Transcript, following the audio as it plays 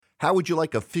How would you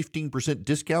like a 15%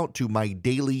 discount to my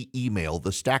daily email,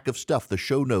 the stack of stuff, the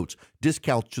show notes,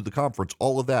 discounts to the conference,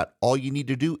 all of that? All you need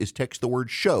to do is text the word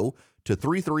show to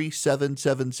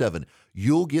 33777.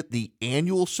 You'll get the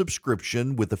annual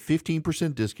subscription with a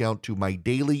 15% discount to my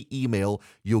daily email.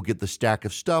 You'll get the stack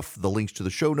of stuff, the links to the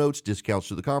show notes, discounts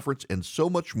to the conference, and so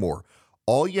much more.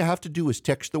 All you have to do is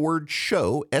text the word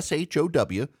show, SHOW,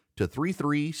 to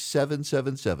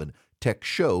 33777. Text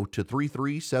show to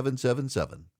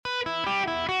 33777.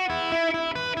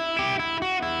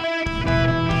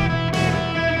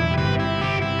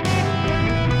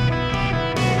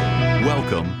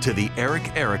 Welcome to the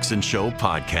Eric Erickson Show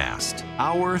podcast,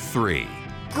 Hour 3.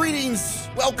 Greetings.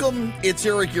 Welcome. It's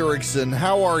Eric Erickson.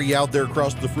 How are you out there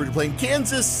across the fruited plain?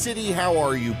 Kansas City, how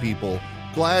are you people?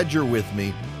 Glad you're with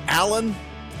me. Alan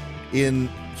in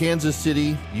Kansas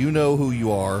City, you know who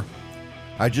you are.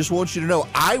 I just want you to know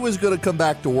I was going to come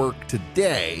back to work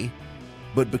today,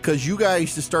 but because you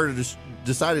guys decided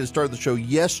to start the show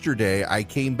yesterday, I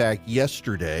came back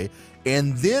yesterday.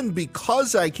 And then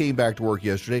because I came back to work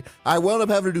yesterday, I wound up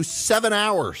having to do 7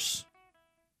 hours.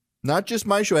 Not just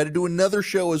my show. I had to do another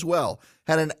show as well.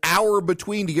 Had an hour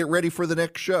between to get ready for the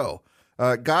next show.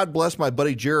 God bless my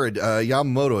buddy Jared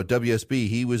Yamamoto at WSB.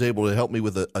 He was able to help me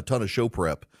with a ton of show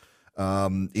prep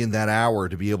in that hour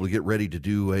to be able to get ready to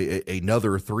do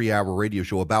another 3-hour radio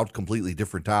show about completely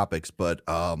different topics. But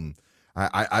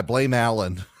I blame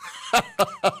Alan.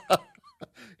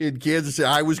 In Kansas City,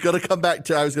 I was going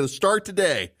to start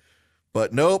today,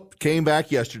 but nope, came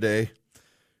back yesterday.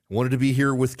 Wanted to be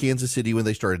here with Kansas City when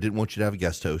they started. Didn't want you to have a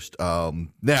guest host.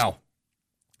 Now,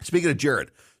 speaking of Jared,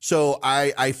 so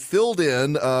I filled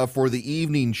in for the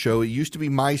evening show. It used to be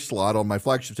my slot on my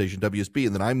flagship station, WSB,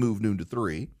 and then I moved noon to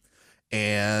 3.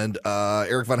 And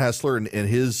Eric Von Hassler and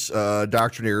his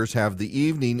doctrinaires have the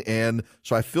evening. And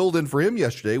so I filled in for him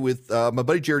yesterday with my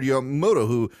buddy Jared Yamamoto,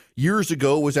 who years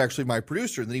ago was actually my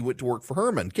producer. And then he went to work for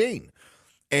Herman Cain.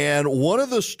 And one of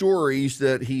the stories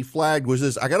that he flagged was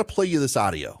this. I got to play you this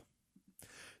audio.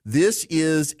 This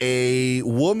is a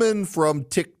woman from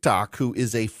TikTok who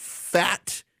is a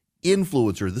fat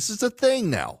influencer. This is a thing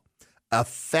now, a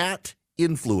fat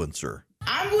influencer.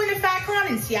 I'm going to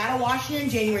FatCon in Seattle, Washington,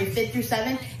 January 5th through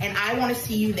 7th, and I want to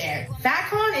see you there.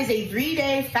 FatCon is a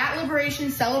 3-day fat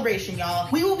liberation celebration, y'all.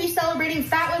 We will be celebrating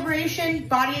fat liberation,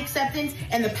 body acceptance,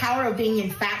 and the power of being in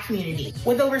fat community.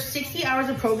 With over 60 hours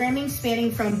of programming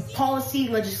spanning from policy,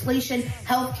 legislation,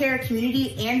 healthcare,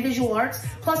 community, and visual arts,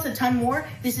 plus a ton more,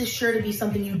 this is sure to be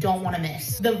something you don't want to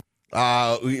miss.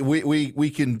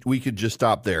 We could just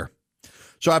stop there.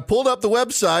 So I pulled up the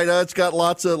website. It's got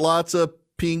lots of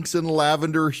pinks and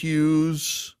lavender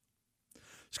hues.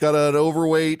 It's got an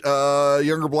overweight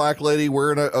younger black lady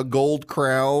wearing a gold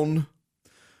crown.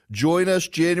 Join us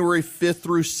January 5th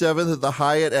through 7th at the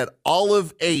Hyatt at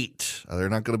Olive 8. They're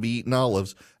not going to be eating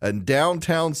olives. In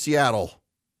downtown Seattle.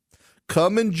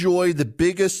 Come enjoy the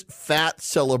biggest fat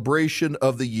celebration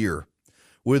of the year.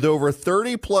 With over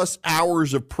 30 plus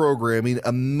hours of programming,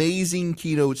 amazing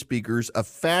keynote speakers, a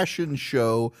fashion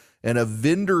show, and a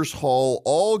vendor's hall,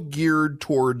 all geared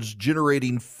towards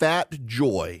generating fat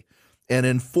joy and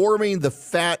informing the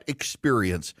fat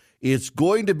experience. It's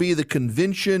going to be the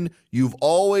convention you've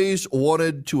always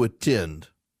wanted to attend.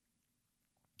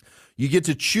 You get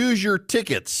to choose your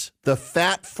tickets: the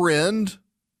fat friend,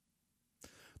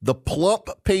 the plump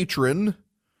patron,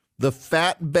 the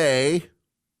fat bae,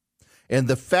 and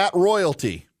the fat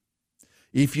royalty.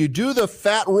 If you do the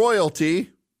fat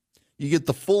royalty, you get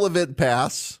the full event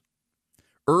pass,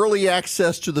 early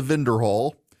access to the vendor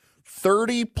hall,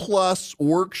 30 plus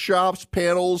workshops,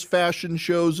 panels, fashion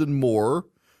shows, and more.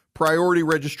 Priority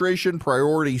registration,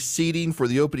 priority seating for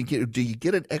the opening. Do you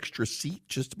get an extra seat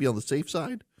just to be on the safe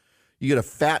side? You get a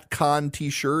FatCon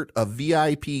t-shirt, a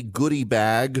VIP goodie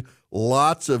bag,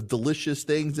 lots of delicious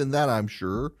things in that, I'm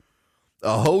sure.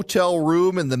 A hotel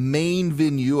room in the main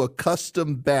venue, a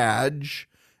custom badge,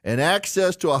 and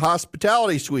access to a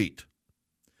hospitality suite.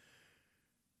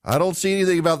 I don't see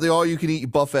anything about the all-you-can-eat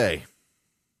buffet.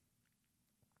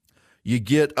 You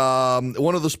get,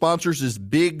 one of the sponsors is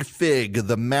Big Fig,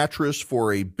 the mattress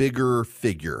for a bigger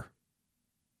figure.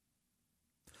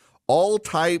 All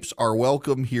types are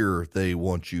welcome here, they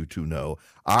want you to know.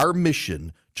 Our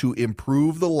mission to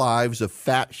improve the lives of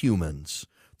fat humans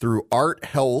through art,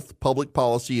 health, public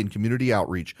policy, and community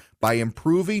outreach by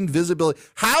improving visibility.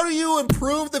 How do you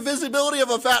improve the visibility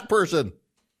of a fat person?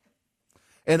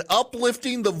 And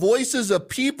uplifting the voices of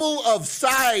people of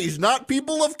size, not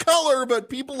people of color, but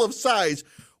people of size.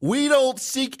 We don't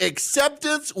seek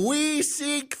acceptance. We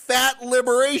seek fat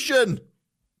liberation.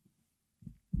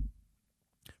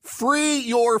 Free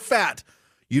your fat.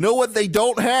 You know what they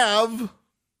don't have?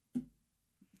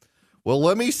 Well,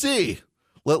 let me see.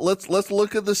 Let's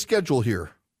look at the schedule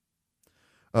here.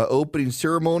 Opening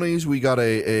ceremonies, we got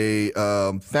a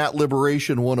Fat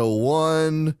Liberation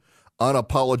 101,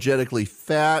 Unapologetically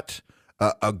Fat,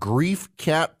 a Grief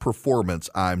Cat Performance.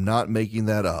 I'm not making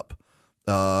that up.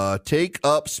 Take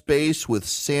Up Space with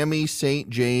Sammy St.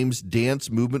 James, Dance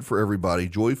Movement for Everybody,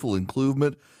 Joyful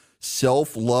Inclusion,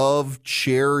 Self-Love,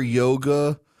 Chair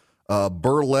Yoga,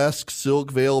 Burlesque,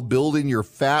 Silk Veil, Building Your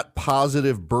Fat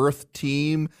Positive Birth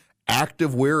Team,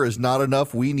 Active Wear is Not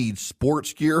Enough, We Need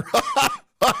Sports Gear.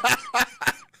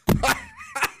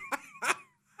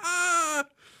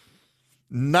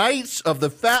 Knights of the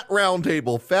Fat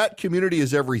Roundtable, Fat Community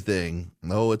is Everything.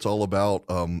 No, it's all about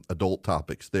adult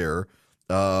topics there.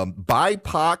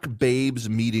 BIPOC Babes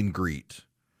Meet and Greet.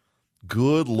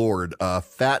 Good Lord.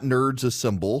 Fat Nerds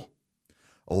Assemble.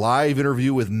 A live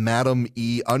interview with Madam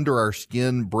E. Under Our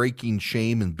Skin, Breaking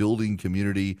Shame and Building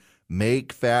Community.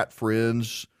 Make Fat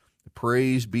Friends.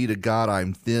 Praise be to God,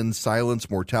 I'm thin. Silence,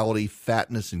 Mortality,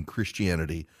 Fatness, and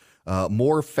Christianity.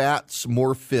 More fats,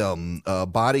 more femme.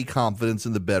 Body confidence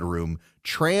in the bedroom.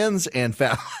 Trans and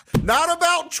fat. Not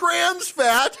about trans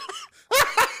fat.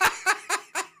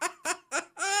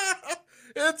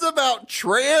 It's about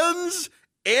trans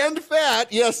and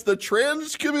fat. Yes, the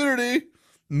trans community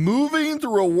moving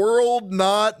through a world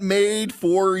not made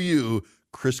for you.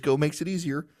 Crisco makes it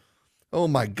easier. Oh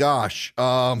my gosh.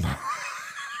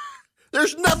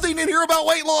 There's nothing in here about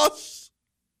weight loss.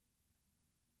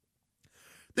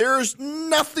 There's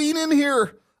nothing in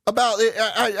here about it.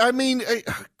 I mean,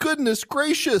 goodness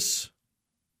gracious.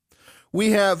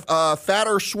 We have Fat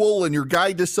or Swollen, Your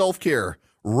Guide to Self-Care.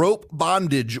 Rope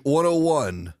Bondage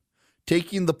 101.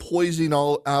 Taking the poison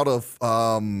all out of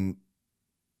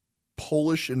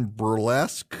Polish and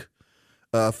Burlesque.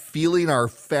 Feeling Our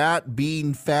Fat,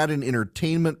 Being Fat in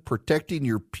Entertainment, Protecting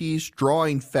Your Peace,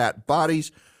 Drawing Fat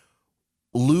Bodies.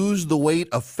 Lose the Weight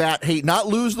of Fat Hate. Not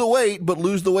lose the weight, but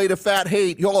lose the weight of fat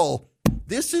hate. Y'all,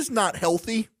 this is not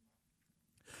healthy.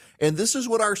 And this is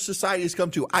what our society has come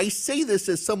to. I say this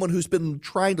as someone who's been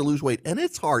trying to lose weight, and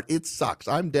it's hard. It sucks.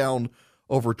 I'm down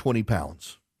over 20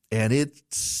 pounds, and it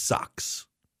sucks.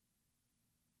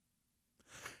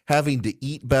 Having to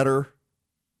eat better,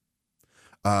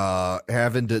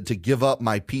 having to give up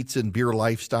my pizza and beer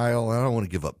lifestyle. I don't want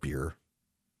to give up beer.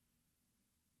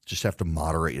 Just have to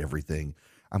moderate everything.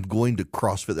 I'm going to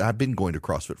CrossFit. I've been going to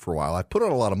CrossFit for a while. I put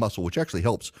on a lot of muscle, which actually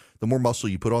helps. The more muscle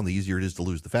you put on, the easier it is to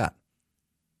lose the fat.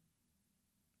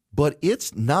 But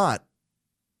it's not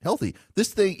healthy.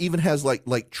 This thing even has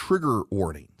like trigger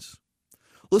warnings.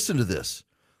 Listen to this.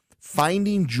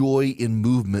 Finding joy in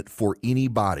movement for any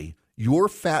body. Your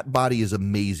fat body is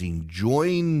amazing.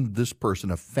 Join this person,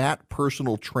 a fat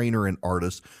personal trainer and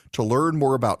artist, to learn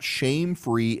more about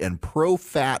shame-free and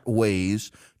pro-fat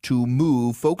ways to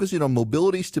move, focusing on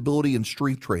mobility, stability, and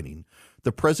strength training.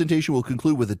 The presentation will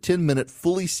conclude with a 10-minute,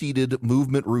 fully seated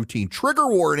movement routine. Trigger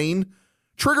warning.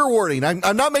 Trigger warning.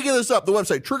 I'm not making this up. The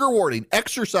website. Trigger warning.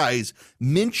 Exercise.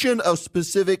 Mention of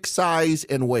specific size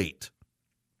and weight.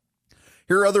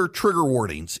 Here are other trigger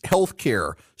warnings.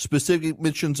 Healthcare, specific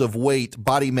mentions of weight,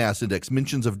 body mass index,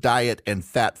 mentions of diet, and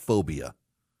fat phobia.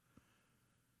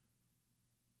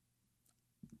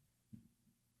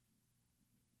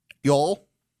 Y'all,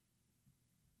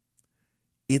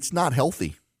 it's not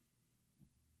healthy.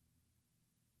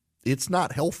 It's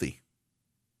not healthy.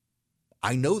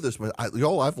 I know this, but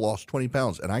y'all, I've lost 20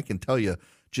 pounds, and I can tell you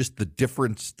just the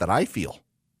difference that I feel.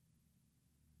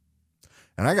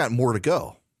 And I got more to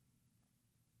go.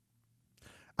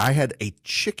 I had a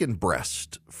chicken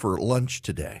breast for lunch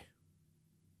today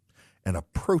and a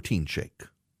protein shake.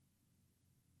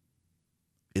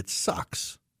 It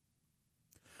sucks.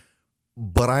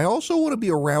 But I also want to be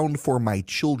around for my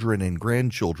children and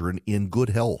grandchildren in good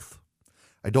health.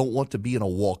 I don't want to be in a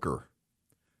walker.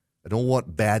 I don't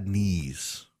want bad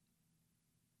knees.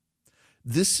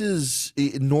 This is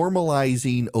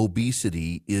normalizing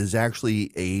obesity is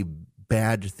actually a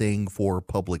bad thing for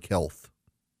public health.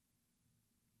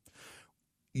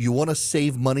 You want to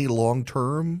save money long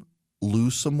term,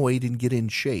 lose some weight and get in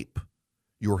shape.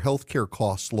 Your healthcare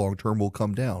costs long term will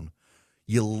come down.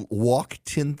 You walk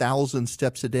 10,000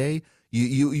 steps a day.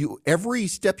 You every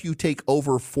step you take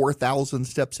over 4,000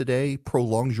 steps a day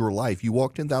prolongs your life. You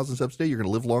walk 10,000 steps a day, you're going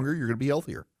to live longer, you're going to be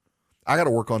healthier. I got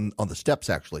to work on the steps,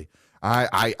 actually.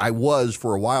 I was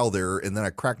for a while there, and then I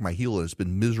cracked my heel, and it's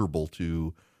been miserable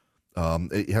to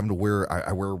having to wear.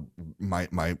 I wear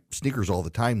my sneakers all the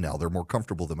time now. They're more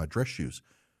comfortable than my dress shoes.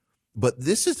 But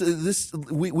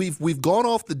we've gone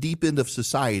off the deep end of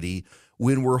society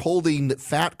when we're holding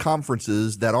fat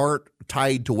conferences that aren't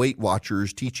tied to Weight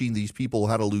Watchers teaching these people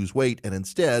how to lose weight, and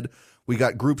instead we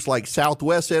got groups like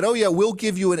Southwest saying, oh yeah, we'll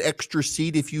give you an extra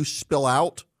seat if you spill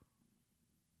out.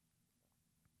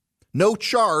 No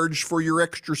charge for your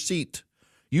extra seat.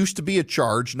 Used to be a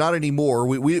charge, not anymore.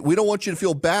 We don't want you to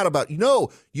feel bad about it. No,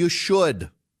 you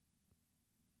should.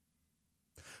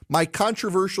 My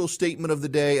controversial statement of the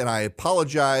day, and I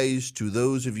apologize to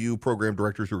those of you program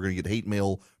directors who are going to get hate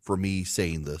mail for me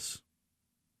saying this,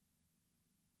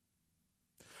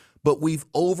 but we've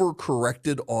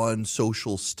overcorrected on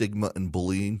social stigma and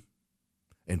bullying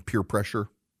and peer pressure,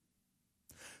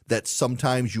 that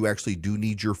sometimes you actually do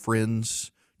need your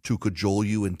friends to cajole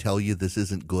you and tell you this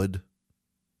isn't good.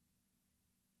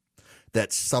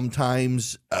 That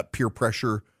sometimes peer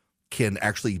pressure can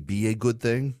actually be a good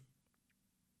thing.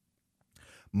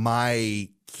 My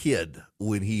kid,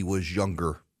 when he was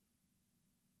younger,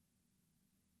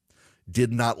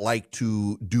 did not like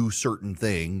to do certain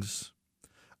things.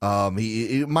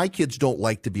 My kids don't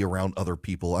like to be around other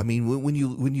people. I mean, when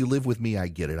you live with me, I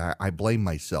get it. I blame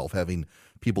myself, having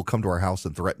people come to our house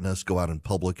and threaten us, go out in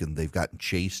public, and they've gotten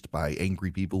chased by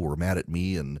angry people who are mad at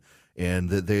me, and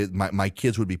my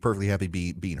kids would be perfectly happy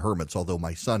being hermits. Although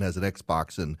my son has an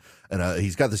Xbox and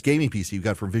he's got this gaming PC he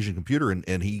got from Vision Computer,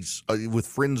 and he's with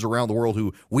friends around the world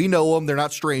who we know them. They're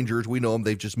not strangers. We know them.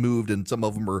 They've just moved, and some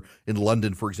of them are in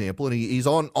London, for example. And he's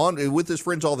on with his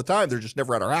friends all the time. They're just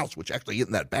never at our house, which actually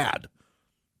isn't that bad.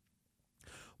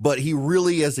 But he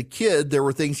really, as a kid, there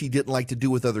were things he didn't like to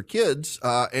do with other kids,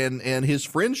 and his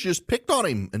friends just picked on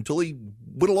him until he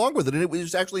went along with it. And it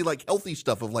was actually like healthy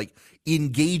stuff of like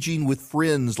engaging with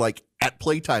friends, like at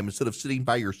playtime instead of sitting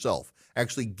by yourself,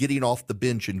 actually getting off the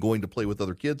bench and going to play with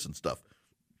other kids and stuff.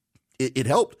 It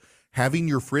helped having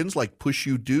your friends like push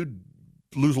you, dude,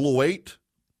 lose a little weight.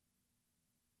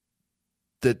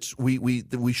 That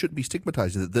we shouldn't be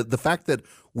stigmatizing it. The fact that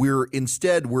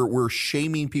we're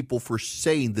shaming people for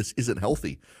saying this isn't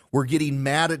healthy. We're getting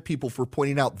mad at people for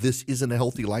pointing out this isn't a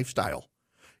healthy lifestyle.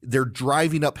 They're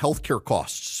driving up healthcare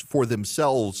costs for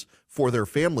themselves, for their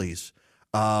families.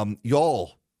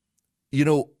 Y'all,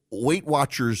 Weight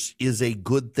Watchers is a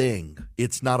good thing.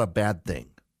 It's not a bad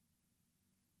thing.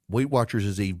 Weight Watchers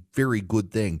is a very good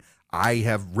thing. I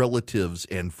have relatives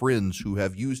and friends who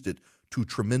have used it to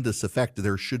tremendous effect.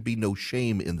 There should be no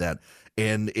shame in that.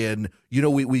 And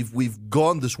we've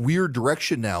gone this weird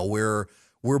direction now where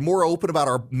we're more open about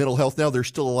our mental health now. There's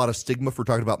still a lot of stigma for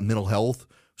talking about mental health.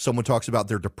 Someone talks about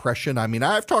their depression. I mean,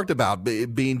 I've talked about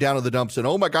being down in the dumps and,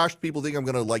 oh my gosh, people think I'm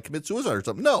going to commit suicide or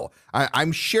something. No,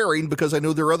 I'm sharing because I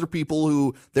know there are other people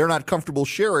who they're not comfortable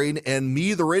sharing. And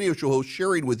me, the radio show host,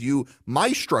 sharing with you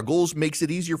my struggles makes it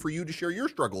easier for you to share your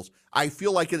struggles. I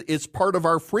feel like it's part of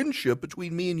our friendship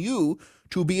between me and you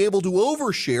to be able to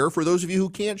overshare for those of you who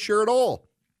can't share at all.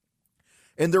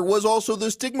 And there was also the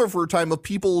stigma for a time of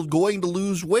people going to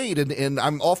lose weight, and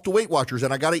I'm off to Weight Watchers,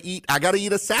 and I gotta eat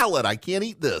a salad. I can't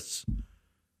eat this.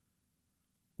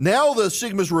 Now the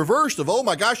stigma's reversed of, oh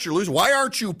my gosh, you're losing. Why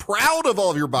aren't you proud of all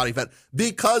of your body fat?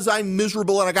 Because I'm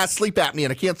miserable and I got sleep apnea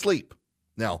and I can't sleep.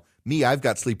 Now, me, I've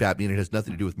got sleep apnea and it has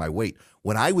nothing to do with my weight.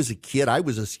 When I was a kid, I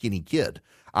was a skinny kid.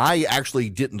 I actually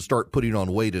didn't start putting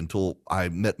on weight until I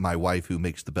met my wife, who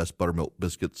makes the best buttermilk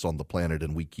biscuits on the planet,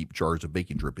 and we keep jars of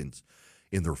baking drippings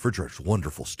in the refrigerator. It's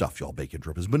wonderful stuff, y'all, bacon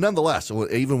drippings. But nonetheless,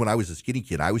 even when I was a skinny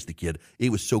kid, I was the kid. It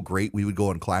was so great. We would go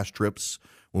on class trips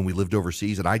when we lived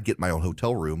overseas, and I'd get my own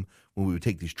hotel room when we would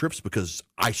take these trips because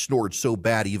I snored so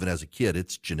bad even as a kid.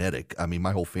 It's genetic. I mean,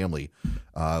 my whole family,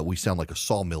 we sound like a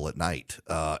sawmill at night.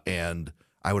 And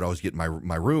I would always get in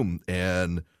my room,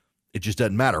 and it just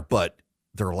doesn't matter. But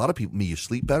there are a lot of people, you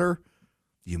sleep better,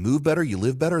 you move better, you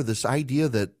live better. This idea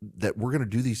that we're going to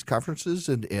do these conferences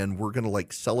and we're going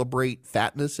to celebrate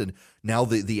fatness, and now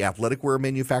the athletic wear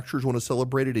manufacturers want to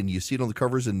celebrate it, and you see it on the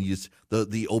covers, and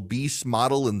the obese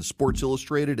model in Sports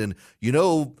Illustrated, and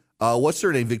what's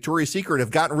their name, Victoria's Secret,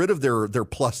 have gotten rid of their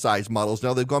plus size models.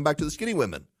 Now they've gone back to the skinny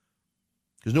women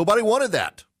because nobody wanted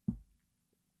that.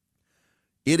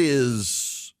 It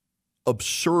is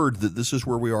absurd that this is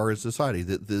where we are as a society,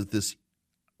 that this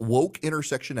woke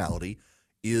intersectionality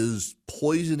is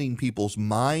poisoning people's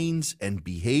minds and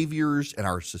behaviors and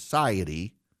our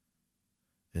society.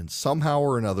 And somehow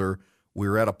or another,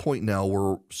 we're at a point now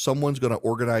where someone's going to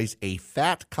organize a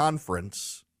fat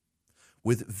conference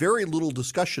with very little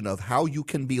discussion of how you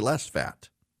can be less fat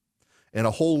and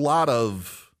a whole lot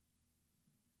of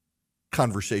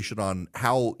conversation on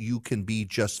how you can be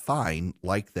just fine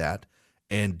like that.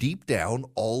 And deep down,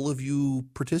 all of you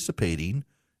participating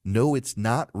know it's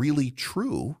not really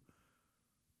true.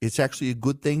 It's actually a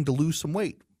good thing to lose some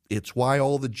weight. It's why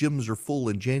all the gyms are full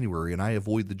in January, and I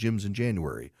avoid the gyms in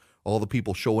January. All the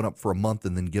people showing up for a month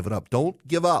and then giving up. Don't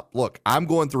give up. Look, I'm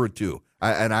going through it too,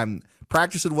 and I'm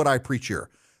practicing what I preach here.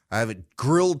 I have a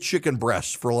grilled chicken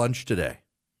breast for lunch today.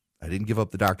 I didn't give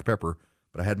up the Dr. Pepper,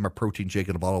 but I had my protein shake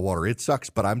and a bottle of water. It sucks,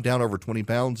 but I'm down over 20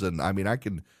 pounds, and I mean, I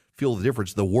can feel the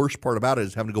difference. The worst part about it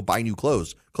is having to go buy new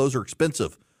clothes. Clothes are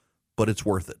expensive, but it's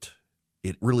worth it.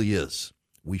 It really is.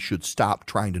 We should stop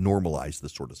trying to normalize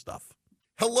this sort of stuff.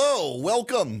 Hello,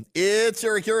 welcome. It's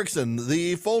Eric Erickson.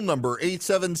 The phone number,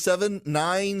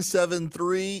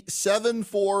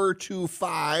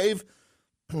 877-973-7425.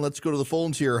 Let's go to the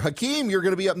phones here. Hakeem, you're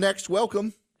going to be up next.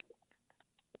 Welcome.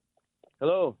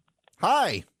 Hello.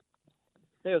 Hi.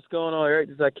 Hey, what's going on, Eric?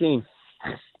 This is Hakeem.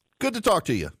 Good to talk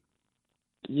to you.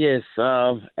 Yes,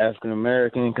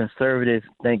 African-American, conservative.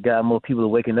 Thank God more people are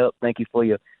waking up. Thank you for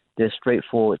your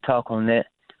straightforward talk on that.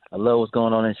 I love what's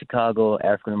going on in Chicago.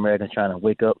 African-Americans trying to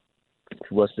wake up to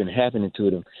what's been happening to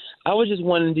them. I was just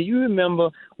wondering, do you remember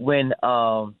when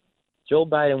Joe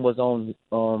Biden was on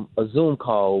a Zoom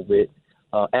call with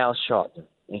Al Sharpton?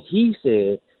 And he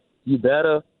said, you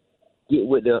better get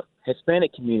with the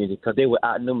Hispanic community because they will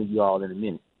outnumber you all in a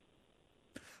minute.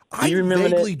 I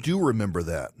vaguely do remember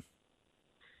that.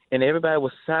 And everybody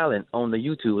was silent on the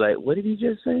YouTube. Like, what did he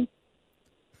just say?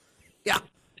 Yeah.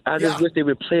 I just wish they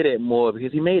would play that more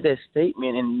because he made that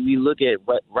statement, and we look at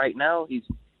right now, he's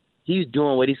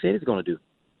doing what he said he's going to do,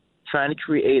 trying to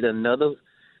create another,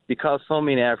 because so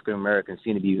many African Americans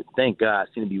seem to be, thank God,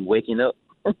 seem to be waking up,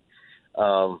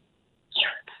 trying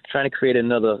to create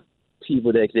another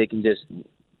people that they can just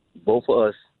vote for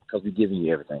us because we're giving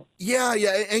you everything. Yeah,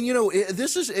 and you know,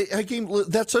 this is, Hakeem,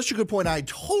 that's such a good point. I had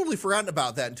totally forgotten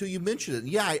about that until you mentioned it.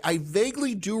 Yeah, I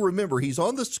vaguely do remember he's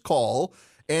on this call.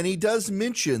 And he does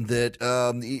mention that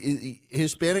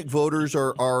Hispanic voters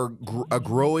are a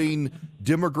growing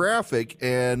demographic,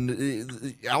 and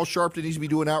Al Sharpton needs to be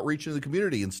doing outreach in the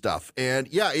community and stuff. And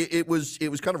yeah, it was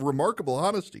kind of remarkable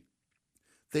honesty.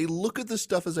 They look at this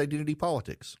stuff as identity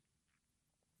politics.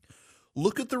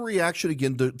 Look at the reaction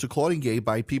again to Claudine Gay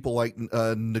by people like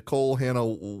Nicole Hannah,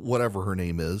 whatever her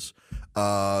name is,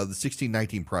 the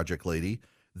 1619 Project lady,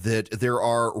 that there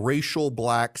are racial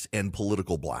blacks and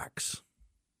political blacks.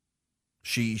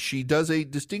 She does a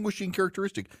distinguishing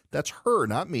characteristic. That's her,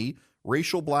 not me.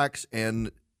 Racial blacks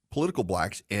and political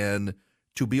blacks. And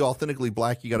to be authentically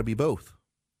black, you got to be both.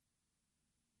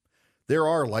 There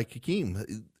are, like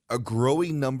Hakeem, a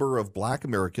growing number of black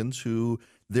Americans who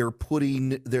they're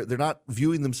not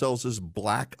viewing themselves as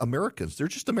black Americans. They're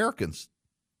just Americans.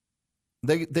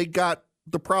 They got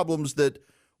the problems that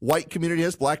white community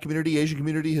has, black community, Asian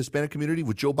community, Hispanic community,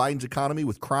 with Joe Biden's economy,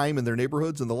 with crime in their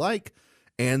neighborhoods and the like.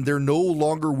 And they're no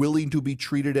longer willing to be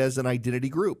treated as an identity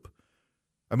group.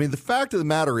 I mean, the fact of the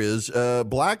matter is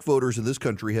black voters in this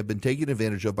country have been taken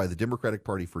advantage of by the Democratic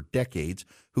Party for decades,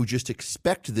 who just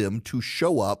expect them to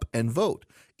show up and vote.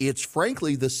 It's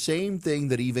frankly the same thing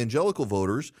that evangelical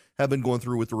voters have been going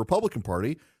through with the Republican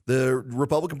Party. The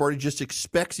Republican Party just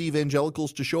expects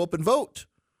evangelicals to show up and vote.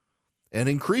 And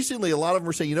increasingly, a lot of them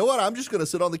are saying, you know what, I'm just going to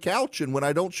sit on the couch, and when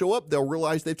I don't show up, they'll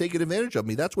realize they've taken advantage of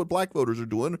me. That's what black voters are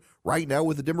doing right now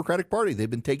with the Democratic Party. They've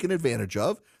been taken advantage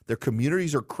of. Their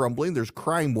communities are crumbling. There's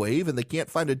crime wave, and they can't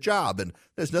find a job. And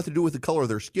that has nothing to do with the color of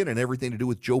their skin and everything to do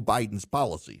with Joe Biden's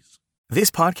policies.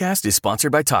 This podcast is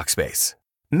sponsored by Talkspace.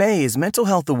 May is Mental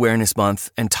Health Awareness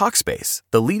Month, and Talkspace,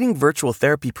 the leading virtual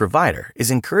therapy provider, is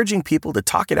encouraging people to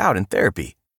talk it out in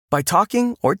therapy. By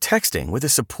talking or texting with a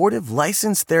supportive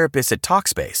licensed therapist at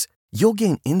Talkspace, you'll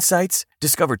gain insights,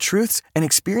 discover truths, and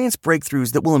experience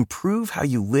breakthroughs that will improve how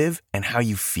you live and how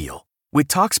you feel. With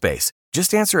Talkspace,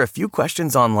 just answer a few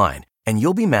questions online, and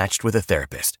you'll be matched with a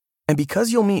therapist. And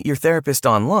because you'll meet your therapist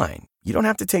online, you don't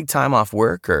have to take time off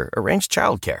work or arrange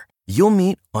childcare. You'll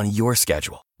meet on your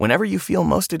schedule, whenever you feel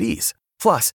most at ease.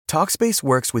 Plus, Talkspace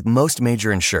works with most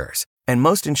major insurers, and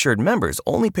most insured members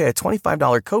only pay a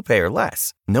 $25 copay or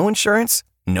less. No insurance?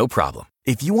 No problem.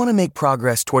 If you want to make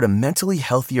progress toward a mentally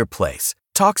healthier place,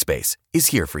 Talkspace is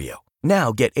here for you.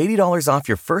 Now get $80 off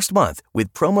your first month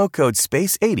with promo code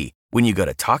SPACE80 when you go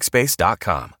to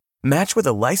Talkspace.com. Match with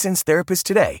a licensed therapist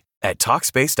today at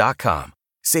Talkspace.com.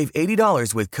 Save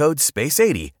 $80 with code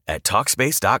SPACE80 at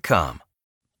Talkspace.com.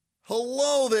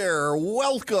 Hello there.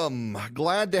 Welcome.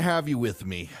 Glad to have you with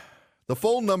me. The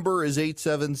phone number is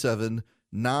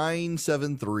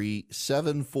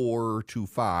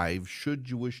 877-973-7425, should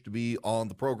you wish to be on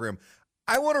the program.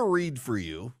 I want to read for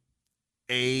you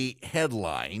a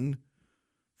headline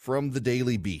from the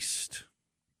Daily Beast.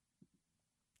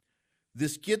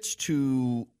 This gets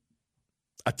to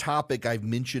a topic I've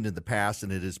mentioned in the past,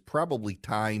 and it is probably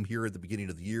time here at the beginning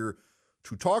of the year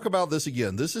to talk about this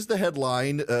again. This is the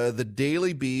headline, the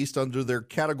Daily Beast under their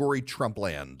category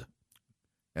Trumpland.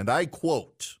 And I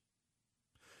quote,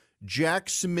 Jack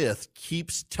Smith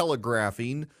keeps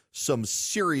telegraphing some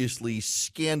seriously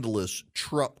scandalous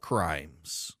Trump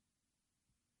crimes.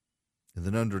 And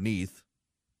then underneath,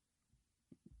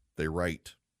 they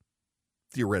write,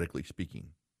 theoretically speaking,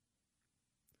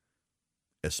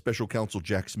 as special counsel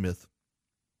Jack Smith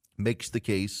makes the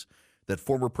case that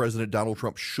former President Donald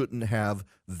Trump shouldn't have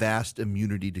vast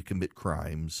immunity to commit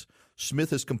crimes, Smith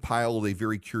has compiled a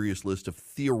very curious list of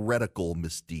theoretical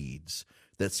misdeeds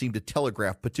that seem to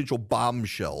telegraph potential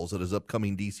bombshells at his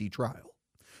upcoming D.C. trial.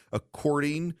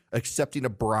 Accepting a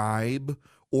bribe,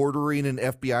 ordering an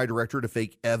FBI director to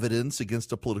fake evidence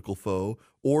against a political foe,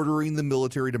 ordering the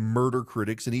military to murder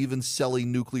critics, and even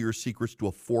selling nuclear secrets to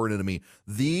a foreign enemy.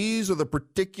 These are the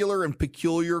particular and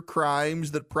peculiar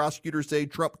crimes that prosecutors say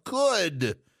Trump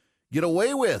could get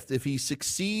away with if he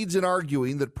succeeds in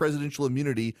arguing that presidential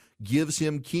immunity gives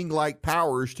him king-like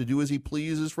powers to do as he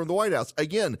pleases from the White House.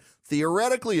 Again,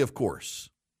 theoretically, of course.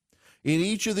 In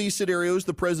each of these scenarios,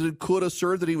 the president could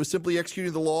assert that he was simply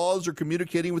executing the laws or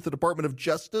communicating with the Department of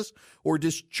Justice or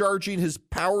discharging his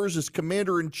powers as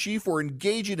commander-in-chief or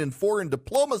engaging in foreign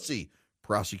diplomacy,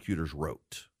 prosecutors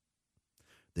wrote.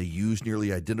 They used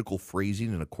nearly identical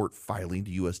phrasing in a court filing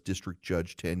to U.S. District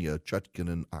Judge Tanya Chutkan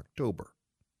in October.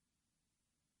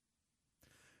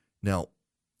 Now,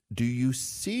 do you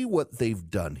see what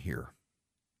they've done here?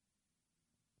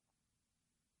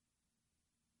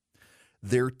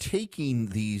 They're taking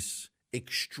these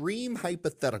extreme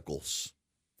hypotheticals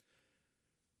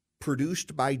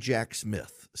produced by Jack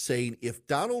Smith, saying if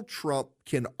Donald Trump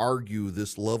can argue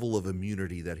this level of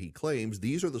immunity that he claims,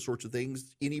 these are the sorts of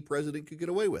things any president could get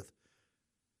away with.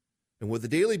 And what the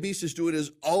Daily Beast is doing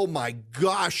is, oh my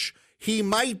gosh, he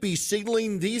might be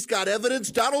signaling he's got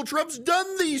evidence Donald Trump's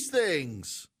done these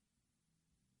things.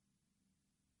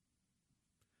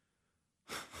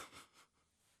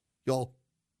 Y'all,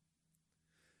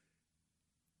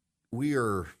 we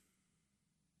are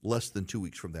less than 2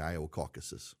 weeks from the Iowa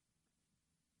caucuses.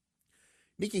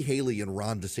 Nikki Haley and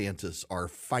Ron DeSantis are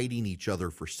fighting each other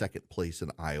for second place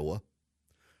in Iowa,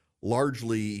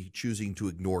 largely choosing to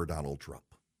ignore Donald Trump.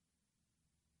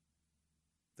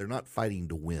 They're not fighting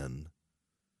to win.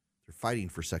 They're fighting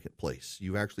for second place.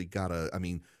 You've actually got to,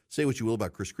 say what you will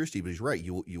about Chris Christie, but he's right.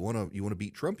 You want to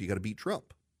beat Trump, you got to beat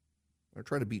Trump. They're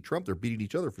trying to beat Trump. They're beating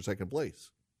each other for second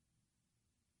place.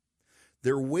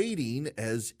 They're waiting,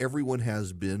 as everyone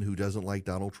has been who doesn't like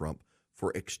Donald Trump,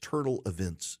 for external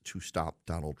events to stop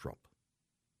Donald Trump.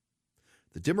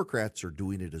 The Democrats are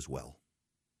doing it as well.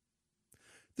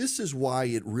 This is why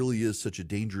it really is such a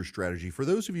dangerous strategy. For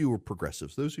those of you who are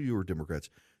progressives, those of you who are Democrats,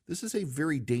 this is a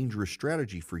very dangerous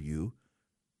strategy for you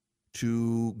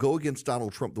to go against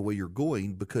Donald Trump the way you're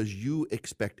going because you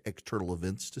expect external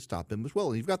events to stop him as well.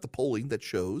 And you've got the polling that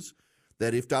shows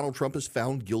that if Donald Trump is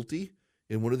found guilty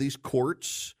in one of these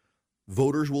courts,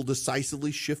 voters will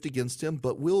decisively shift against him,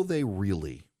 but will they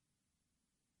really?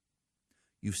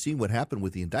 You've seen what happened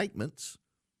with the indictments.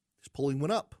 His polling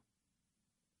went up.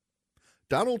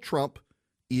 Donald Trump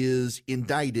is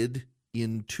indicted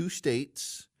in 2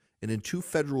 states and in 2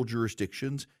 federal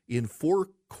jurisdictions in 4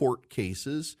 court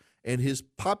cases, and his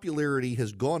popularity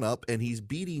has gone up, and he's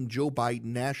beating Joe Biden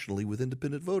nationally with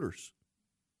independent voters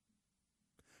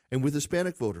and with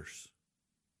Hispanic voters.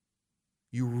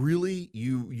 You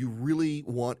really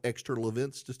want external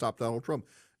events to stop Donald Trump.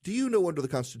 Do you know under the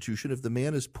Constitution, if the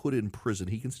man is put in prison,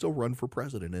 he can still run for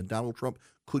president, and Donald Trump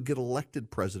could get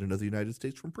elected president of the United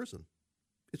States from prison?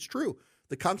 It's true.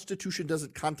 The Constitution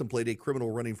doesn't contemplate a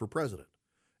criminal running for president,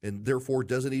 and therefore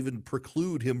doesn't even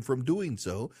preclude him from doing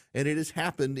so. And it has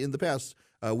happened in the past.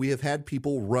 We have had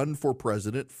people run for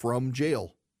president from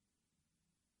jail.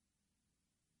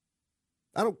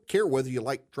 I don't care whether you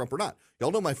like Trump or not.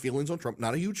 Y'all know my feelings on Trump.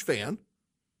 Not a huge fan.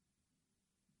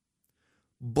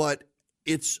 But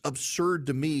it's absurd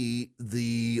to me,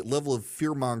 the level of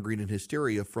fear-mongering and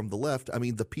hysteria from the left.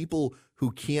 The people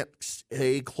who can't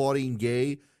say Claudine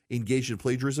Gay engaged in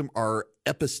plagiarism are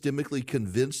epistemically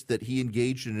convinced that he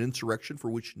engaged in an insurrection for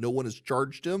which no one has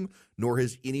charged him, nor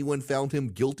has anyone found him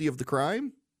guilty of the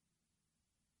crime.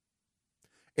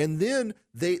 And then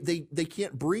they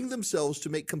can't bring themselves to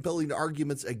make compelling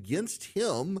arguments against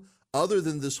him other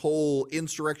than this whole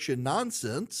insurrection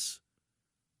nonsense.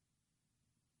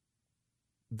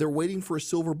 They're waiting for a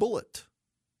silver bullet.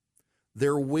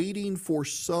 They're waiting for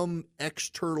some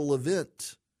external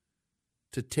event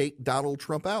to take Donald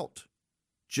Trump out,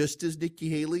 just as Nikki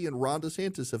Haley and Ron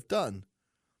DeSantis have done.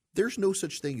 There's no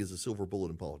such thing as a silver bullet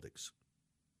in politics.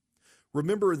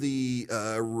 Remember the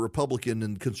Republican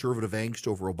and conservative angst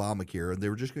over Obamacare, and they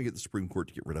were just going to get the Supreme Court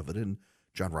to get rid of it, and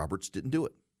John Roberts didn't do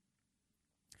it.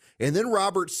 And then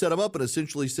Roberts set him up and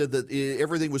essentially said that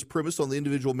everything was premised on the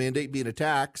individual mandate being a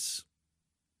tax.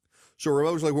 So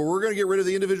Republicans were like, well, we're going to get rid of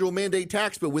the individual mandate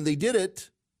tax, but when they did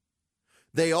it,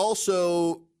 they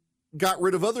also got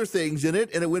rid of other things in it,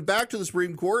 and it went back to the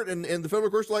Supreme Court, and the federal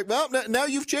courts were like, well, now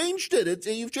you've changed it.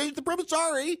 You've changed the premise.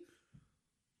 Sorry.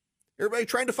 Everybody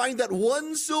trying to find that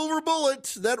one silver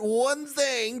bullet, that one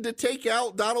thing to take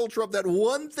out Donald Trump, that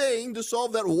one thing to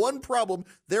solve that one problem.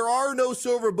 There are no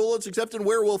silver bullets except in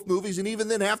werewolf movies, and even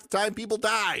then, half the time, people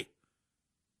die.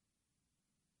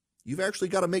 You've actually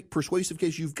got to make persuasive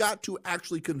case. You've got to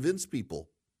actually convince people.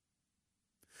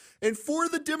 And for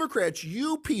the Democrats,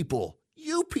 you people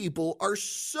are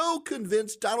so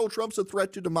convinced Donald Trump's a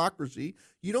threat to democracy,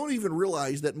 you don't even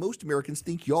realize that most Americans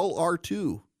think y'all are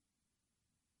too.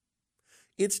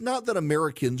 It's not that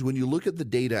Americans, when you look at the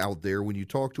data out there, when you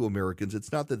talk to Americans,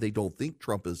 it's not that they don't think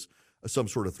Trump is some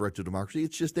sort of threat to democracy.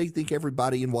 It's just they think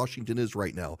everybody in Washington is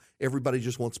right now. Everybody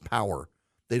just wants power.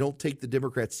 They don't take the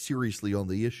Democrats seriously on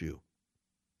the issue.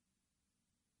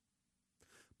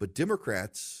 But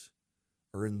Democrats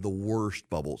are in the worst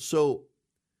bubble. So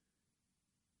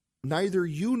neither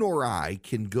you nor I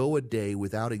can go a day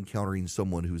without encountering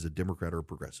someone who's a Democrat or a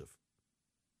progressive.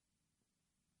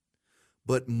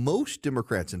 But most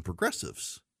Democrats and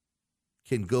progressives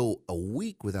can go a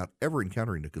week without ever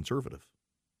encountering a conservative.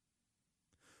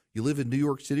 You live in New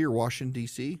York City or Washington,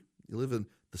 D.C., you live in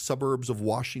the suburbs of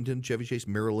Washington, Chevy Chase,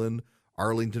 Maryland,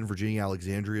 Arlington, Virginia,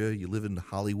 Alexandria, you live in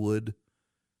Hollywood.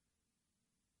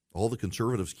 All the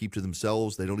conservatives keep to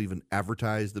themselves. They don't even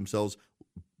advertise themselves.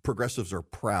 Progressives are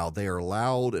proud. They are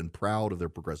loud and proud of their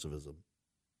progressivism.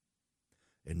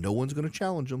 And no one's going to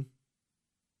challenge them.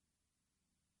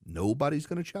 Nobody's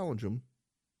going to challenge them.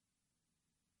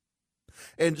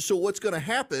 And so what's going to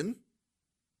happen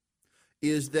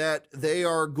is that they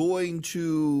are going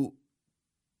to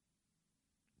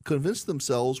convince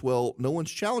themselves, well, no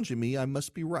one's challenging me, I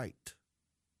must be right.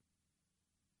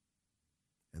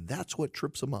 And that's what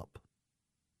trips them up.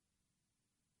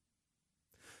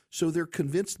 So they're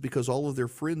convinced because all of their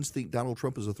friends think Donald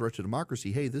Trump is a threat to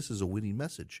democracy. Hey, this is a winning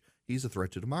message. He's a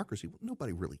threat to democracy. Well,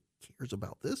 nobody really cares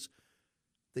about this.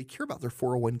 They care about their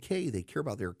 401k. They care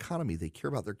about their economy. They care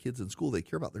about their kids in school. They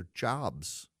care about their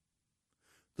jobs.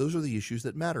 Those are the issues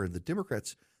that matter. And the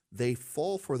Democrats, they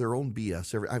fall for their own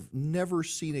BS. I've never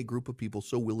seen a group of people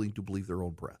so willing to believe their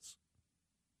own press.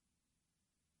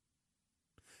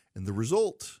 And the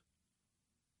result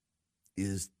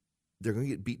is they're going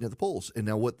to get beaten at the polls. And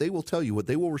now what they will tell you, what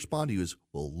they will respond to you is,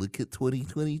 well, look at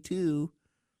 2022.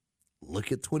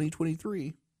 Look at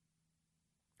 2023.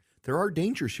 There are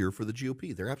dangers here for the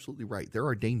GOP. They're absolutely right. There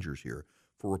are dangers here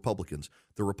for Republicans.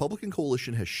 The Republican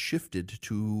coalition has shifted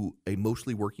to a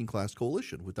mostly working class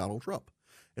coalition with Donald Trump.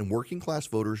 And working class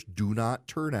voters do not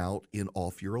turn out in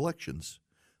off-year elections.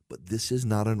 But this is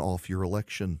not an off-year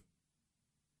election.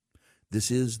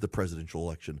 This is the presidential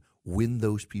election when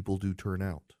those people do turn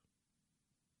out.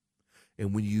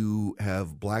 And when you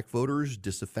have black voters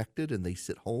disaffected and they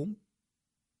sit home,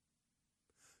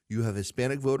 you have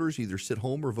Hispanic voters either sit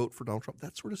home or vote for Donald Trump.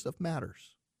 That sort of stuff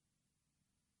matters.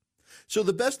 So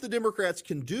the best the Democrats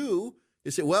can do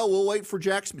is say, well, we'll wait for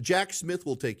Jack Smith. Jack Smith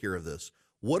will take care of this.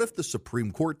 What if the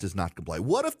Supreme Court does not comply?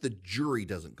 What if the jury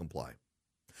doesn't comply?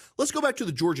 Let's go back to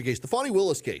the Georgia case, the Fani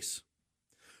Willis case.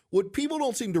 What people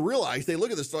don't seem to realize, they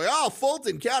look at this like, oh,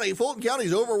 Fulton County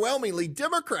is overwhelmingly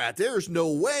Democrat. There's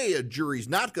no way a jury's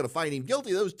not going to find him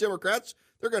guilty. Those Democrats,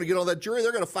 they're going to get on that jury.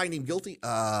 They're going to find him guilty.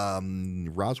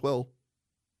 Roswell,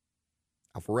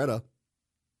 Alpharetta,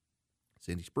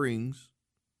 Sandy Springs,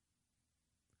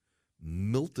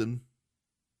 Milton.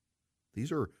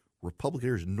 These are Republican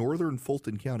areas. Northern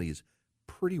Fulton County is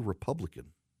pretty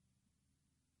Republican.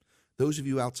 Those of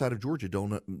you outside of Georgia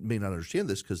may not understand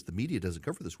this because the media doesn't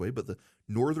cover this way, but the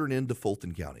northern end of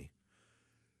Fulton County,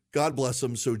 God bless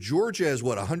them. So Georgia has,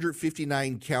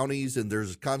 159 counties, and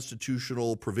there's a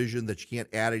constitutional provision that you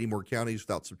can't add any more counties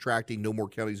without subtracting. No more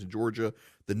counties in Georgia.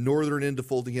 The northern end of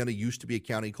Fulton County used to be a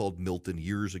county called Milton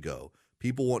years ago.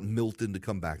 People want Milton to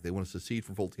come back. They want to secede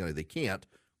from Fulton County. They can't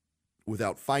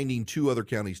without finding two other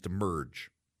counties to merge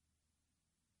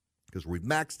because we've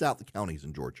maxed out the counties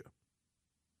in Georgia.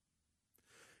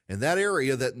 And that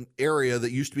area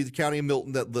that used to be the county of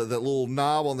Milton, that little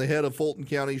knob on the head of Fulton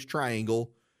County's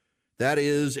triangle, that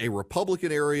is a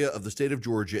Republican area of the state of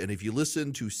Georgia. And if you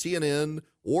listen to CNN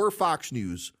or Fox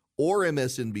News or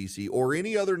MSNBC or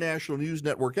any other national news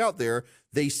network out there,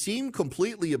 they seem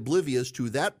completely oblivious to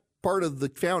that part of the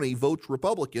county votes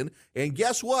Republican. And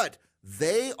guess what?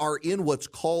 They are in what's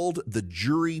called the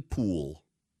jury pool.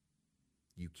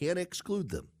 You can't exclude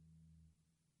them.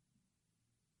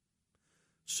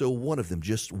 So one of them,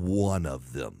 just one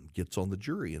of them, gets on the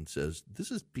jury and says,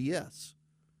 this is BS.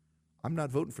 I'm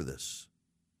not voting for this.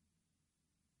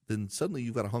 Then suddenly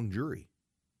you've got a hung jury.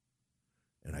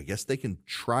 And I guess they can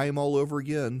try them all over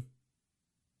again.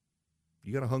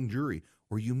 You got a hung jury.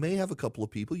 Or you may have a couple of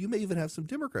people, you may even have some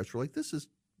Democrats who are like, this is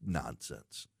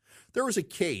nonsense. There was a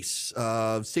case,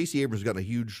 Stacey Abrams got a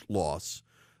huge loss.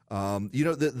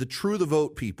 The True the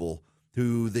Vote people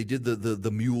who they did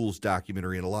the Mules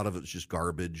documentary, and a lot of it was just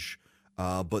garbage.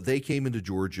 But they came into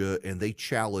Georgia and they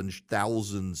challenged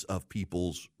thousands of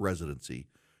people's residency.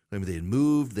 I mean, they had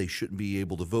moved. They shouldn't be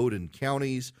able to vote in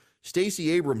counties.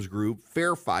 Stacey Abrams' group,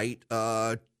 Fair Fight,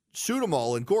 sued them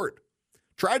all in court.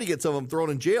 Tried to get some of them thrown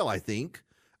in jail, I think.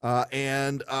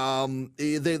 And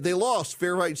they lost.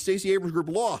 Fair Fight, Stacey Abrams' group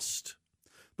lost.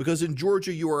 Because in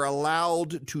Georgia, you are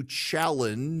allowed to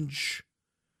challenge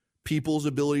people's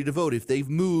ability to vote. If they've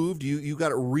moved, you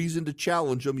got a reason to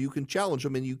challenge them. You can challenge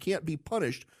them, and you can't be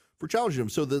punished for challenging them.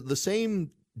 So the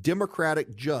same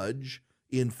Democratic judge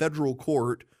in federal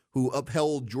court who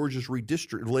upheld Georgia's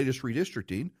latest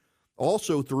redistricting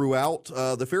also threw out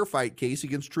the Fair Fight case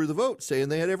against True the Vote, saying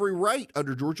they had every right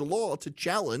under Georgia law to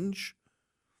challenge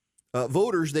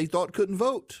voters they thought couldn't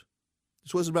vote.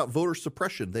 This wasn't about voter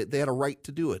suppression. They had a right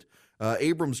to do it.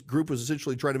 Abrams' group was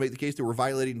essentially trying to make the case they were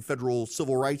violating federal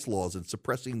civil rights laws and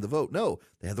suppressing the vote. No,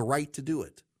 they had the right to do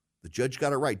it. The judge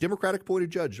got it right. Democratic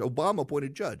appointed judge, Obama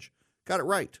appointed judge, got it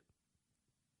right.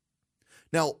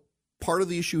 Now, part of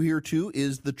the issue here, too,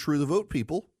 is the True the Vote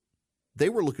people. They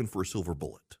were looking for a silver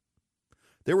bullet.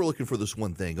 They were looking for this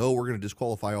one thing. Oh, we're going to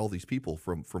disqualify all these people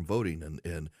from voting,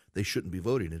 and they shouldn't be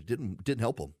voting. It didn't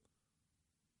help them.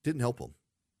 Didn't help them.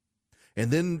 And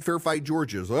then Fair Fight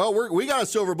Georgia. Oh, we got a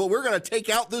silver bullet. We're going to take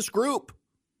out this group.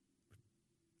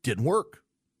 Didn't work.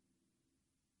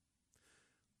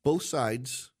 Both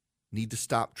sides need to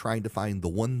stop trying to find the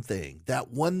one thing,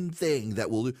 that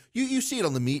will you see it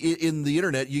on in the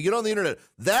internet. You get on the internet,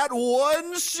 that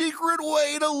one secret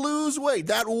way to lose weight,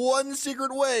 that one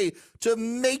secret way to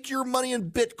make your money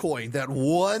in Bitcoin, that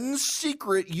one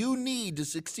secret you need to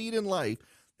succeed in life.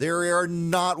 There are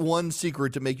not one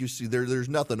secret to make you see. There's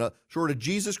nothing short of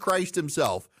Jesus Christ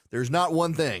himself. There's not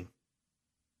one thing.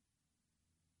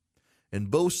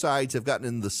 And both sides have gotten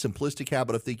in the simplistic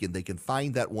habit of thinking they can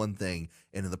find that one thing.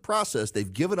 And in the process,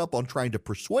 they've given up on trying to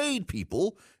persuade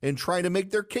people and trying to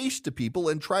make their case to people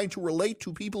and trying to relate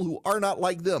to people who are not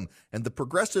like them. And the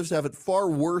progressives have it far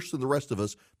worse than the rest of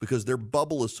us because their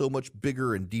bubble is so much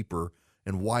bigger and deeper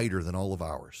and wider than all of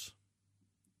ours.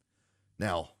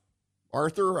 Now,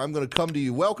 Arthur, I'm going to come to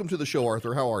you. Welcome to the show,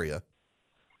 Arthur. How are you?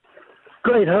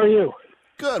 Great. How are you?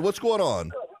 Good. What's going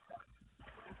on?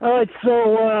 All right.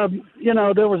 So,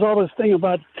 there was all this thing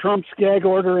about Trump's gag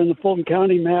order in the Fulton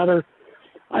County matter.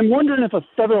 I'm wondering if a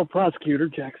federal prosecutor,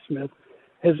 Jack Smith,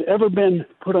 has ever been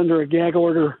put under a gag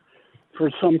order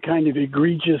for some kind of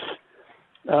egregious,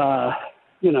 trying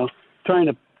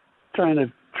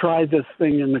to try this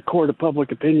thing in the court of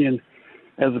public opinion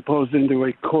as opposed into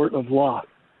a court of law.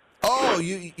 Oh,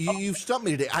 you've stumped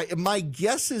me today. My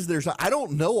guess is I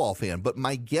don't know offhand, but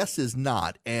my guess is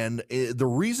not. And the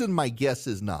reason my guess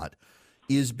is not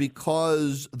is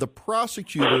because the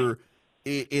prosecutor,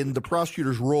 in the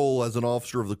prosecutor's role as an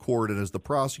officer of the court and as the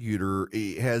prosecutor,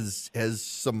 has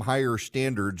some higher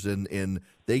standards, and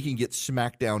they can get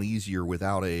smacked down easier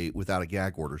without a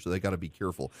gag order. So they got to be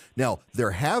careful. Now,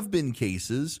 there have been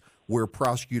cases where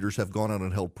prosecutors have gone out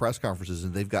and held press conferences,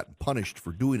 and they've gotten punished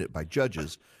for doing it by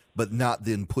judges, but not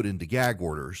then put into gag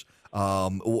orders.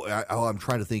 I'm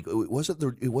trying to think. It wasn't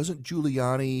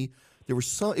Giuliani. It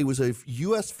was a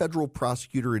U.S. federal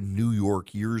prosecutor in New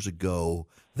York years ago.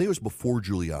 I think it was before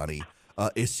Giuliani.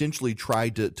 Essentially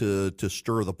tried to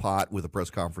stir the pot with a press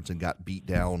conference and got beat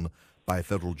down by a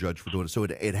federal judge for doing it. So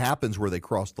it happens where they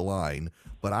cross the line.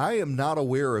 But I am not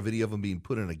aware of any of them being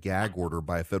put in a gag order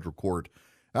by a federal court.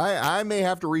 I may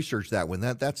have to research that one.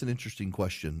 That's an interesting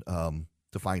question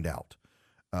to find out.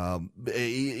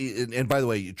 And by the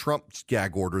way, Trump's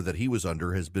gag order that he was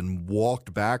under has been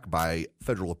walked back by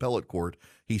federal appellate court.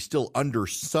 He's still under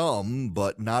some,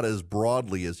 but not as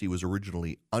broadly as he was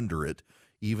originally under it.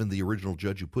 Even the original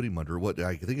judge who put him under, what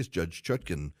I think is Judge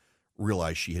Chutkan,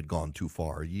 realized she had gone too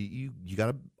far. You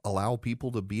got to allow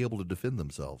people to be able to defend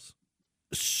themselves.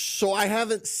 So I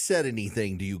haven't said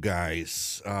anything to you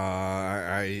guys.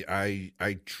 I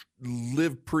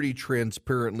live pretty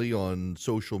transparently on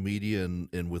social media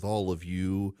and with all of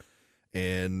you,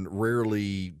 and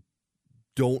rarely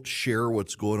don't share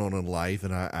what's going on in life,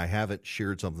 and I haven't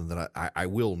shared something that I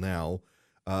will now.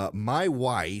 My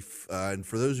wife, and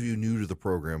for those of you new to the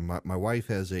program, my wife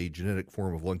has a genetic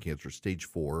form of lung cancer, stage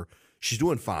 4. She's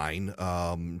doing fine.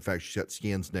 In fact, she's got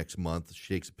scans next month.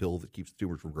 She takes a pill that keeps the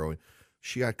tumors from growing.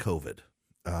 She got COVID.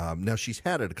 Now, she's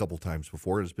had it a couple times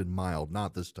before, and it's been mild.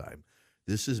 Not this time.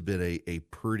 This has been a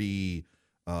pretty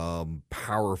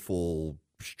powerful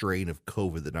strain of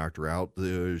COVID that knocked her out.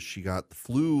 She got the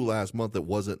flu last month that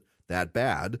wasn't that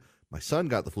bad. My son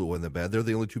got the flu, wasn't that bad. They're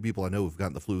the only two people I know who've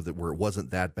gotten the flu where it wasn't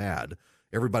that bad.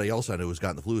 Everybody else I know who's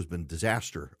gotten the flu has been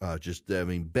disaster.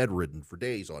 Bedridden for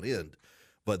days on end.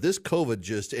 But this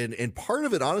COVID and part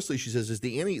of it, honestly, she says, is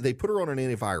they put her on an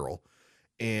antiviral,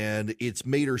 and it's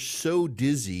made her so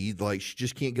dizzy, like she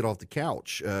just can't get off the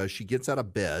couch. She gets out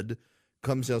of bed,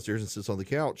 comes downstairs and sits on the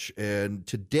couch. And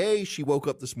today she woke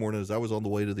up this morning as I was on the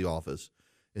way to the office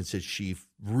and said she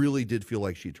really did feel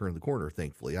like she turned the corner,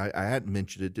 thankfully. I hadn't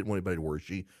mentioned it, didn't want anybody to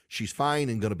worry. She's fine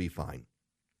and going to be fine.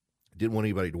 Didn't want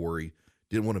anybody to worry,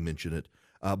 didn't want to mention it.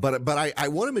 But I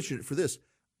want to mention it for this.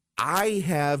 I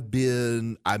have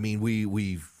been,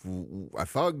 we've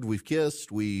hugged, we've kissed,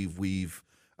 I've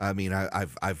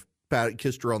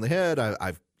kissed her on the head.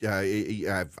 I've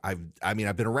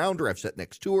been around her. I've sat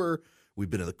next to her. We've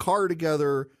been in the car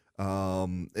together.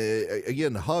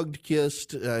 Again, hugged,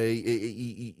 kissed,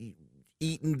 eaten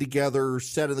together,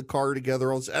 sat in the car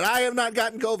together. And I have not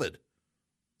gotten COVID.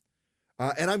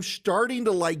 And I'm starting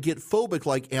to get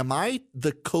phobic. Am I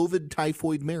the COVID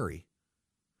typhoid Mary?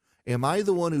 Am I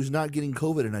the one who's not getting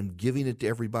COVID and I'm giving it to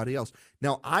everybody else?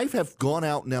 Now, I have gone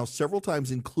out now several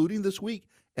times, including this week,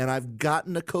 and I've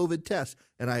gotten a COVID test,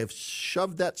 and I have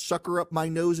shoved that sucker up my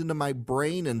nose into my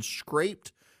brain and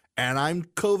scraped, and I'm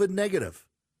COVID negative.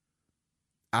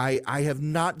 I have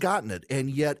not gotten it,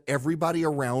 and yet everybody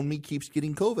around me keeps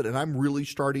getting COVID, and I'm really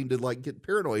starting to get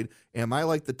paranoid. Am I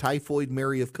like the typhoid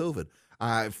Mary of COVID?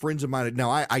 Friends of mine,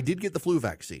 now I did get the flu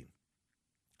vaccine.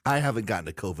 I haven't gotten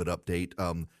a COVID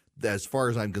update. As far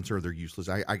as I'm concerned, they're useless.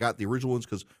 I got the original ones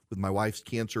because with my wife's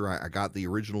cancer, I got the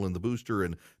original and the booster,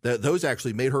 and those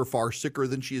actually made her far sicker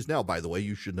than she is now. By the way,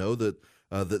 you should know that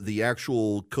the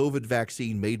actual COVID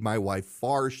vaccine made my wife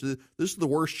this is the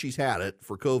worst she's had it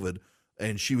for COVID,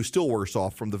 and she was still worse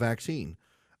off from the vaccine.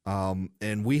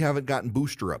 And we haven't gotten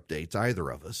booster updates, either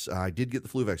of us. I did get the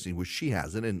flu vaccine, which she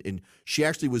hasn't, and she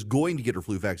actually was going to get her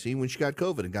flu vaccine when she got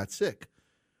COVID and got sick.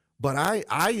 But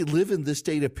I live in this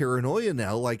state of paranoia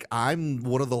now, like I'm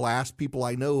one of the last people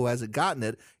I know who hasn't gotten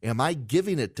it. Am I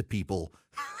giving it to people?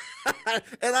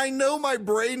 And I know my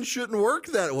brain shouldn't work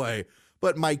that way.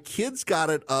 But my kids got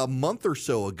it a month or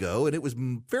so ago, and it was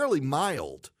fairly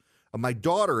mild. My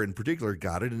daughter in particular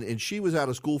got it, and she was out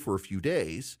of school for a few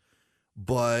days.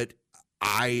 But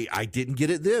I didn't get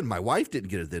it then. My wife didn't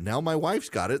get it then. Now my wife's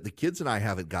got it. The kids and I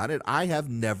haven't gotten it. I have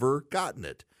never gotten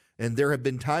it. And there have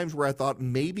been times where I thought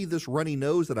maybe this runny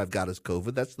nose that I've got is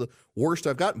COVID. That's the worst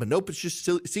I've gotten. But nope, it's just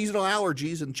seasonal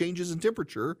allergies and changes in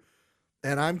temperature.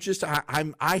 And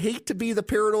I hate to be the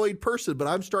paranoid person, but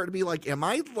I'm starting to be like, am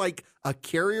I like a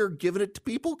carrier giving it to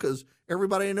people? Because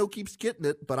everybody I know keeps getting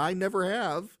it, but I never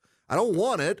have. I don't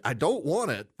want it.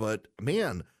 But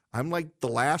man, I'm like the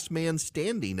last man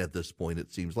standing at this point,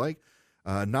 it seems like.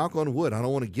 Knock on wood, I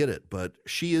don't want to get it, but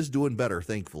she is doing better,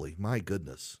 thankfully. My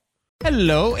goodness.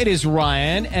 Hello, it is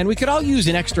Ryan, and we could all use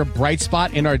an extra bright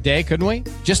spot in our day, couldn't we?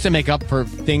 Just to make up for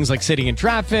things like sitting in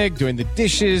traffic, doing the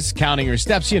dishes, counting your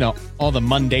steps, all the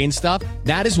mundane stuff.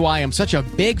 That is why I'm such a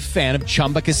big fan of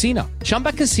Chumba Casino.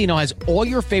 Chumba Casino has all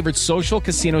your favorite social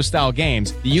casino-style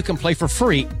games that you can play for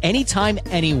free anytime,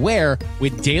 anywhere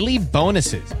with daily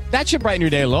bonuses. That should brighten your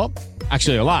day a little.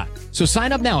 Actually, a lot. So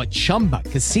sign up now at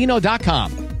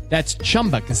ChumbaCasino.com. That's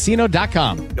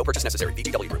ChumbaCasino.com. No purchase necessary.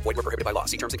 VGW Group. Void where prohibited by law.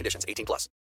 See terms and conditions. 18+.